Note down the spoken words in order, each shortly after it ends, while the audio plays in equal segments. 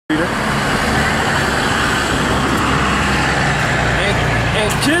And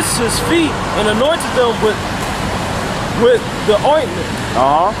kissed his feet and anointed them with the ointment.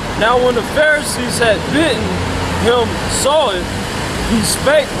 Now when the Pharisees had bidden him saw it, he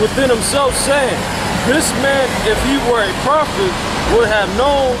spake within himself, saying, this man, if he were a prophet, would have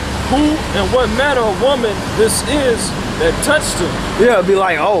known who and what manner of woman this is that touched him. Yeah, it'd be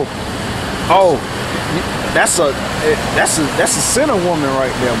like, oh, that's a sinner woman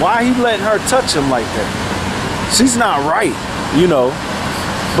right there. Why he letting her touch him like that? She's not right, you know.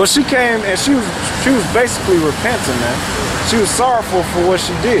 But she came and she was basically repenting, man. She was sorrowful for what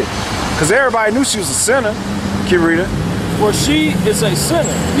she did, because everybody knew she was a sinner. Keep reading. For she is a sinner.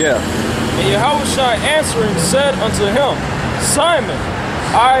 Yeah. And Yahushua answering said unto him, Simon,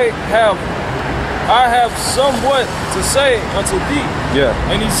 I have somewhat to say unto thee. Yeah.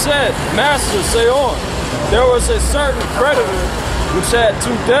 And he said, Master, say on. There was a certain creditor which had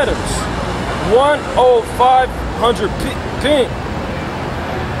two debtors. One owed 500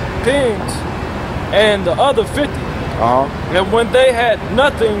 pings, and the other 50. And when they had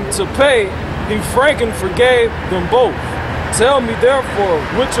nothing to pay, he frankly forgave them both. Tell me therefore,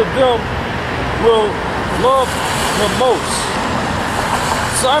 which of them will love him most?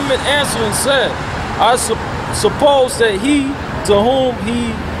 Simon answered and said, I suppose that he to whom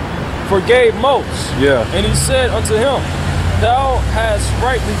he forgave most. Yeah. And he said unto him, thou hast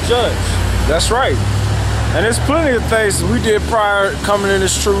rightly judged. That's right. And there's plenty of things we did prior coming in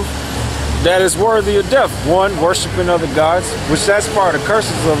this truth that is worthy of death. One, worshiping other gods, which that's part of the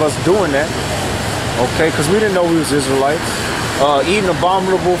curses of us doing that. Okay, because we didn't know we was Israelites. Eating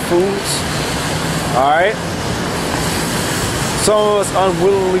abominable foods. Alright. Some of us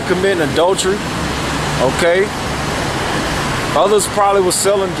unwillingly committing adultery. Okay. Others probably was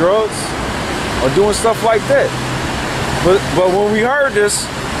selling drugs or doing stuff like that. But when we heard this,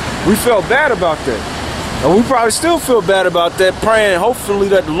 we felt bad about that. And we probably still feel bad about that, praying hopefully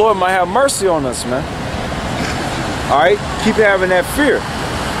that the Lord might have mercy on us, man. Alright? Keep having that fear.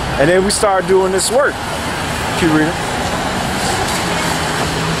 And then we start doing this work. Keep reading.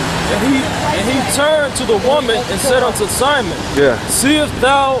 And he turned to the woman and said unto Simon, seest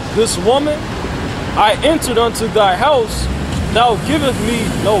thou this woman? I entered unto thy house, thou givest me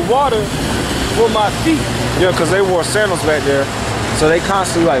no water for my feet. Yeah, because they wore sandals back there. So they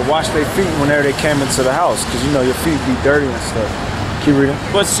constantly like wash their feet whenever they came into the house, because you know your feet be dirty and stuff. Keep reading.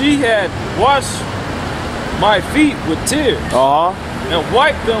 But she had washed my feet with tears, and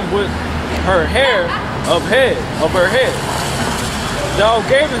wiped them with her hair of her head. Thou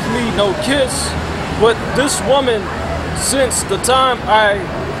gavest me no kiss, but this woman, since the time I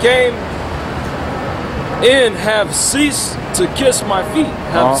came in, have ceased to kiss my feet,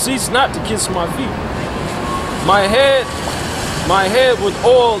 have ceased not to kiss my feet. My head with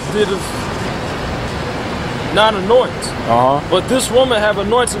oil did not anoint, but this woman have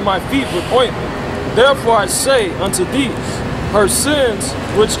anointed my feet with ointment. Therefore I say unto these, her sins,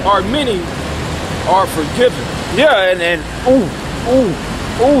 which are many, are forgiven. Yeah, and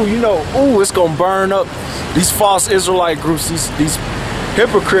you know, it's gonna burn up these false Israelite groups, these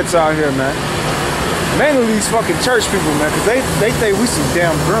hypocrites out here, man. Mainly these fucking church people, man, because they think we some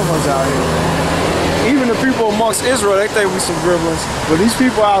damn gremlins out here. Even the people amongst Israel, they think we some gremlins. But these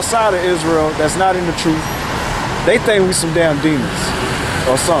people outside of Israel that's not in the truth, they think we some damn demons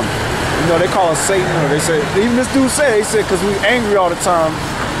or something. You know, they call us Satan, or they say, even this dude said, he said, because we angry all the time,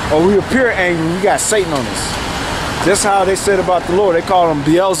 or we appear angry, we got Satan on us. That's how they said about the Lord. They called him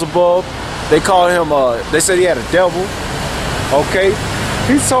Beelzebub. They called him, they said he had a devil. Okay?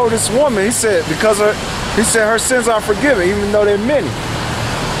 He told this woman, he said, he said her sins are forgiven, even though they're many.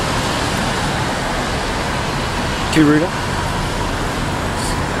 Keep reading.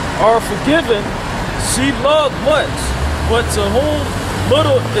 Are forgiven, she loved much, but to whom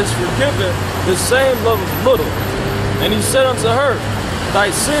little is forgiven, the same loveth little. And he said unto her, thy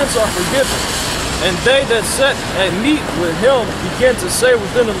sins are forgiven. And they that sat at meat with him began to say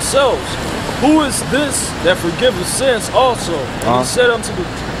within themselves, who is this that forgiveth sins also?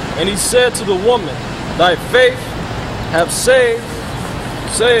 And he said to the woman, thy faith have saved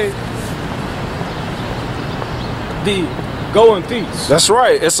thee. Go in peace. That's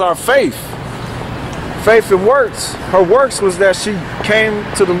right. It's our faith. Faith and works. Her works was that she came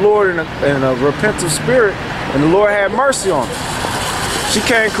to the Lord in a repentant spirit, and the Lord had mercy on her. She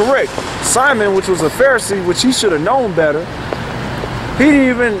came correct. Simon, which was a Pharisee, which he should have known better, he didn't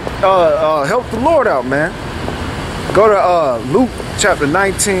even help the Lord out, man. Go to Luke chapter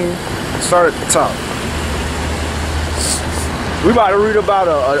 19, start at the top. We about to read about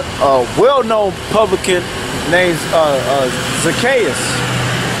a well-known publican named Zacchaeus.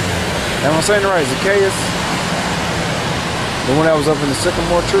 Am I saying it right? Zacchaeus? The one that was up in the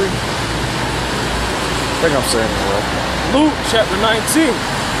sycamore tree? I think I'm saying it right. Luke chapter 19.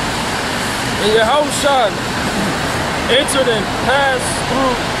 And Yahushua entered and passed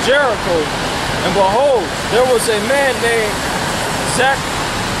through Jericho, and behold, there was a man named Zacharias,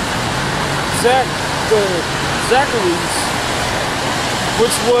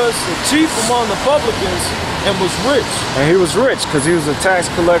 which was the chief among the publicans, and was rich. And he was rich because he was a tax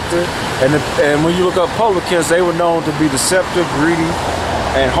collector. And when you look up publicans, they were known to be deceptive, greedy,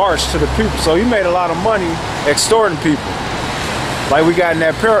 and harsh to the people. So he made a lot of money extorting people. Like we got in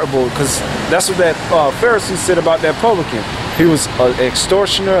that parable, because that's what that Pharisee said about that publican. He was an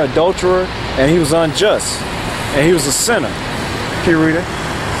extortioner, adulterer, and he was unjust. And he was a sinner. Can you read it?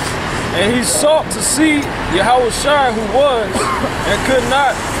 And he sought to see Yahushua, who was, and could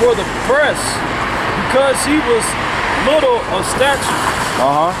not for the press, because he was little of stature.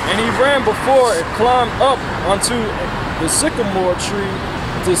 And he ran before and climbed up unto the sycamore tree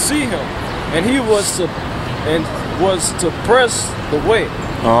to see him. And he was to press the way.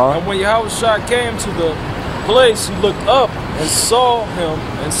 And when Yahushua came to the place, he looked up and saw him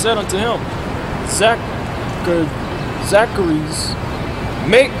and said unto him, Zacharias,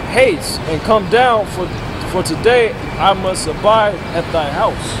 make haste and come down, for today I must abide at thy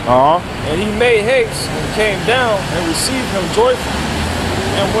house. And he made haste and came down and received him joyfully.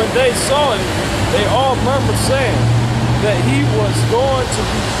 And when they saw it, they all murmured, saying that he was going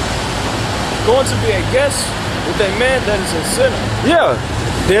to be a guest with a man that is a sinner. Yeah,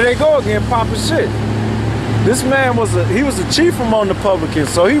 there they go again, popping shit. This man was he was the chief among the publicans,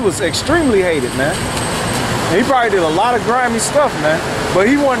 so he was extremely hated, man. And he probably did a lot of grimy stuff, man. But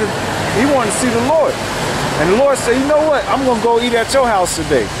he wanted to see the Lord. And the Lord said, you know what? I'm gonna go eat at your house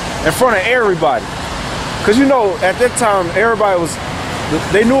today in front of everybody. Because you know, at that time,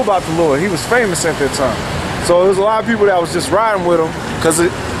 they knew about the Lord. He was famous at that time. So there was a lot of people that was just riding with him because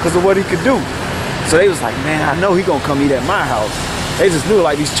of what he could do. So they was like, man, I know he gonna come eat at my house. They just knew,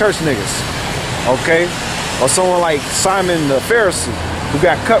 like these church niggas, okay? Or someone like Simon the Pharisee, who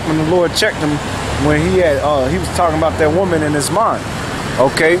got cut when the Lord checked him when he was talking about that woman in his mind,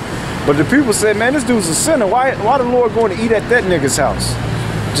 okay? But the people said, man, this dude's a sinner. Why the Lord going to eat at that nigga's house?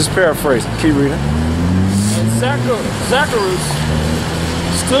 Just paraphrase. Keep reading. And Zacharias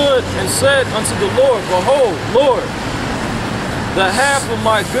stood and said unto the Lord, behold, Lord, the half of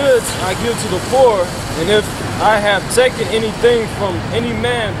my goods I give to the poor, and if I have taken anything from any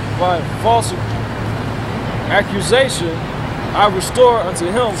man by false accusation, I restore unto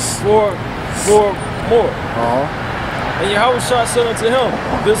him for more. And Yahushua said unto him,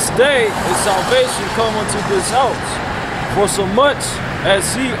 this day is salvation come unto this house, for so much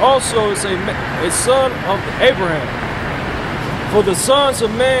as he also is a son of Abraham. For the Son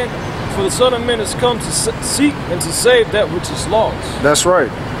of Man is come to seek and to save that which is lost. That's right.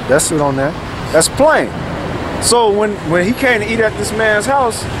 That's it on that. That's plain. So when he came to eat at this man's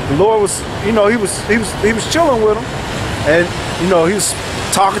house, the Lord was, you know, he was chilling with him, and you know, he was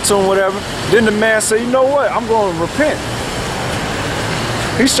talking to him, whatever. Then the man said, you know what? I'm going to repent.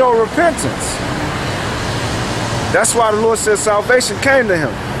 He showed repentance. That's why the Lord said salvation came to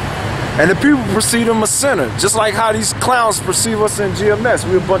him. And the people perceive him a sinner, just like how these clowns perceive us in GMS.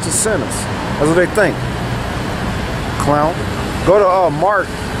 We're a bunch of sinners. That's what they think. Clown. Go to Mark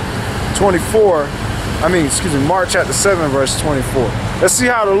 24. Mark chapter 7, verse 24. Let's see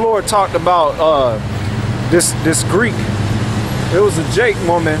how the Lord talked about this Greek. It was a Jake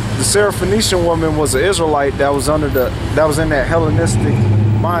woman. The Syrophoenician woman was an Israelite that was in that Hellenistic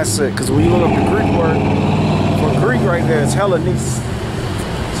mindset. Because when you look up the Greek word for Greek right there, it's Hellenes.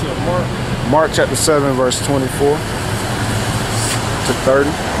 Mark chapter 7, verse 24 to 30.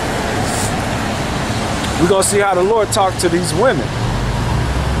 We're going to see how the Lord talked to these women.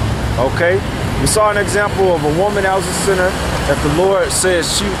 Okay? We saw an example of a woman that was a sinner that the Lord said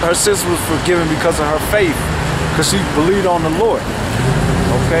her sins was forgiven because of her faith, because she believed on the Lord.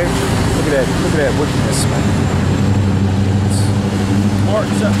 Okay? Look at that wickedness, man. Mark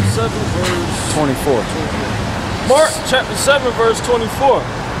chapter 7, verse 24. Mark chapter 7, verse 24.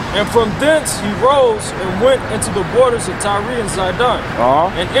 And from thence he rose and went into the borders of Tyre and Zidon,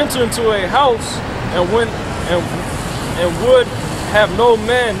 and entered into a house, and went and would have no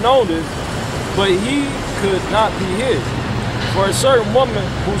man known it, but he could not be hid. For a certain woman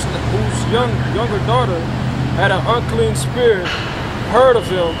whose younger daughter had an unclean spirit heard of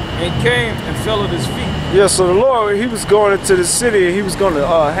him and came and fell at his feet. Yeah, so the Lord, he was going into the city and he was going to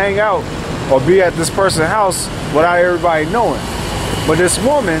hang out or be at this person's house without everybody knowing. But this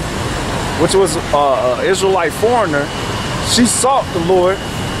woman, which was an Israelite foreigner, she sought the Lord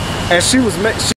and she was